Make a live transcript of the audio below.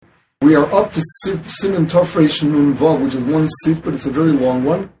We are up to Siman Tofresh Nun Vav, which is one Sif, but it's a very long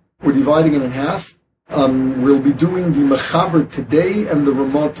one. We're dividing it in half. We'll be doing the Mechaber today and the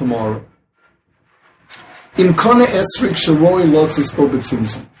Ramah tomorrow. In Kone Esrik Sharoi Lotzis Po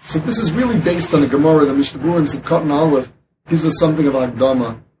B'Tzimtzum. So this is really based on a Gemara. The Mishnah Berurah in Sivkot and Aleph gives us something of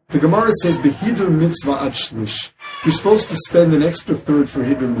Agdama. The Gemara says, Behidr mitzvah ad shlish. You're supposed to spend an extra third for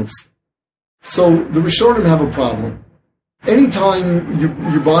Hidr mitzvah. So the Rishonim have a problem. Anytime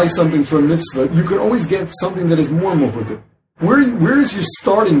you buy something for a mitzvah, you can always get something that is more muhudr. Where is your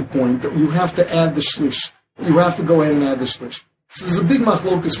starting point that you have to add the shlish? You have to go ahead and add the shlish. So there's a big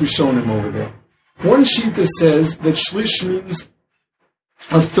machlokas Rishonim over there. One shita says that shlish means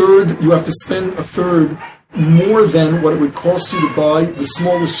a third, you have to spend a third more than what it would cost you to buy the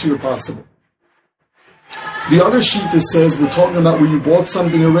smallest shear possible. The other shita says we're talking about where you bought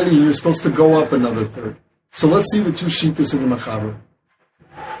something already and you're supposed to go up another third. So let's see the two shitas in the Mechaber.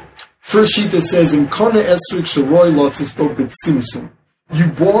 First shita says, in Kone Esrik Sharoi Lotzis Po B'Tzimtzum. You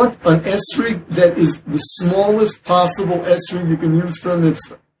bought an esrig that is the smallest possible esrig you can use for a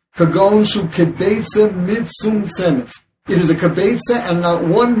mitzvah. Kagon Shu Kebeitze Mitzum Tzemes. It is a kebeitze and not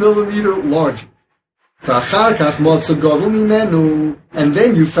 1 millimeter larger. And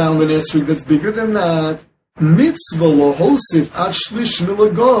then you found an esrig that's bigger than that. Mitzvah lohosif ad shlish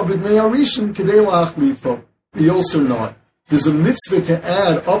milagav b'dnei harishon kedei la'achlifo. Yes or not? There's a mitzvah to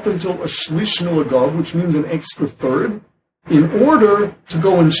add up until a shlish milagav, which means an extra third, in order to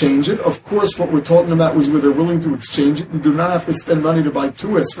go and change it. Of course, what we're talking about was where they're willing to exchange it. You do not have to spend money to buy 2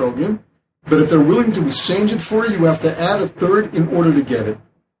 esrogim, but if they're willing to exchange it for you, you have to add a third in order to get it.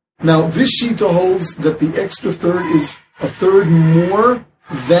 Now, this shita holds that the extra third is a third more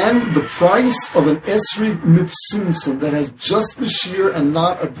than the price of an esrig mitzumtzum that has just the shear and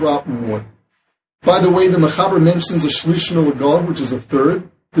not a drop more. By the way, the Mechaber mentions a shlish milagav, which is a third.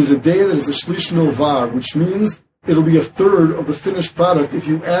 There's a day that is a shlish milvar, which means it'll be a third of the finished product if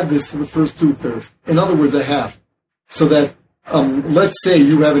you add this to the first 2/3. In other words, a half. So that, let's say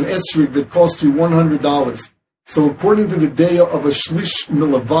you have an esrig that costs you $100. So according to the day of a shlish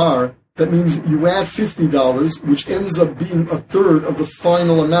milavar, that means you add $50, which ends up being a third of the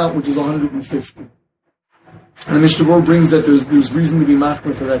final amount, which is $150. And the Mishnah Berurah brings that there's reason to be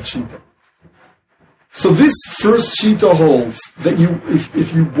machmir for that shita. So this first shita holds that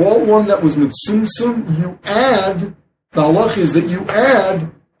if you bought one that was mitzumtzum, you add, the halach is that you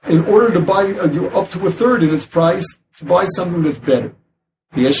add in order to buy you up to a third in its price to buy something that's better.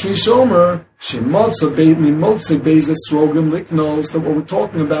 The Yeshmi Shomer, Shemotza Mimotze Beis Esrogim Liknos, that what we're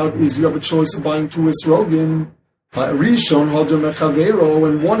talking about is you have a choice of buying 2 Esrogim. Rishon Hodar Mechavero,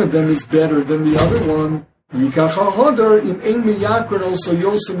 and one of them is better than the other one. Yikacha Hodar in Ein Miyakron also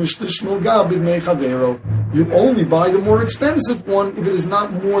Yosem Mishlish Milgab B'Dnei Chavero. You only buy the more expensive one if it is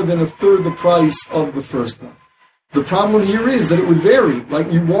not more than a third the price of the first one. The problem here is that it would vary. Like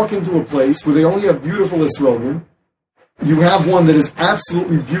you walk into a place where they only have beautiful Esrogim. You have one that is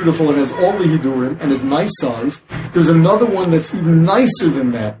absolutely beautiful and has all the hidurim and is nice size. There's another one that's even nicer than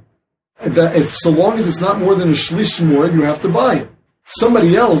that. So long as it's not more than a shlish more, you have to buy it.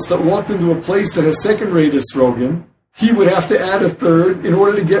 Somebody else that walked into a place that has second-rate esrogim, he would have to add a third in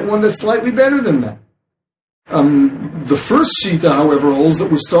order to get one that's slightly better than that. The first shita, however, holds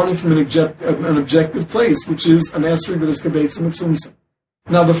that we're starting from an objective place, which is an esrog that is kebeitz and mitzumtzum.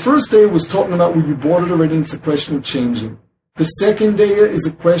 Now, the first day was talking about when you bought it already, and it's a question of changing. The second day is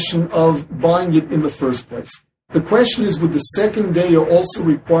a question of buying it in the first place. The question is, would the second day also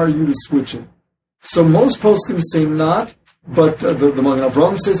require you to switch it? So most poskim say not, but the Magen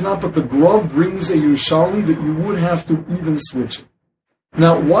Avraham says not, but the Grov brings a Yerushalmi that you would have to even switch it.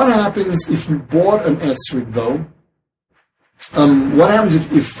 Now, what happens if you bought an esrig, though? What happens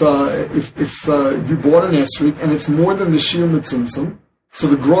if you bought an esrig and it's more than the shir mitzumtzum? So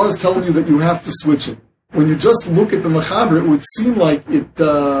the Gra is telling you that you have to switch it. When you just look at the Mechaber, it would seem like it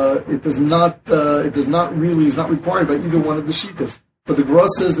is not required by either one of the shitas. But the Gra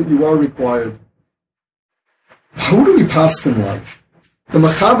says that you are required. Who do we paskin like? The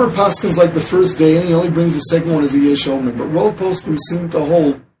Mechaber paskins like the first day, and he only brings the second one as a yesh omen. But Rov poskim seem to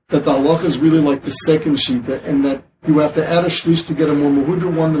hold that the halach is really like the second shita, and that you have to add a shlish to get a more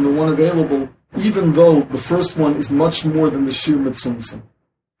mehudr one than the one available, even though the first one is much more than the shir mitzumtzum.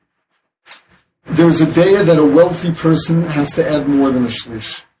 There's a daya that a wealthy person has to add more than a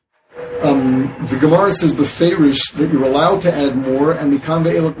shlish. The Gemara says beferish that you're allowed to add more, and mikan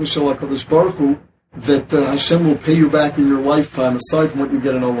ve'elok mishal HaKadosh Baruch Hu, that Hashem will pay you back in your lifetime, aside from what you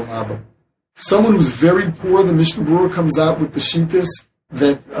get in Olam Haba. Someone who's very poor, the Mishnah Berurah comes out with the shittas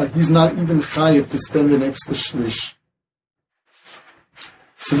that he's not even chayiv to spend an extra shlish.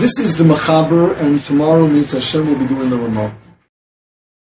 So this is the Machaber, and tomorrow, Mitzvah Hashem, will be doing the Ramah.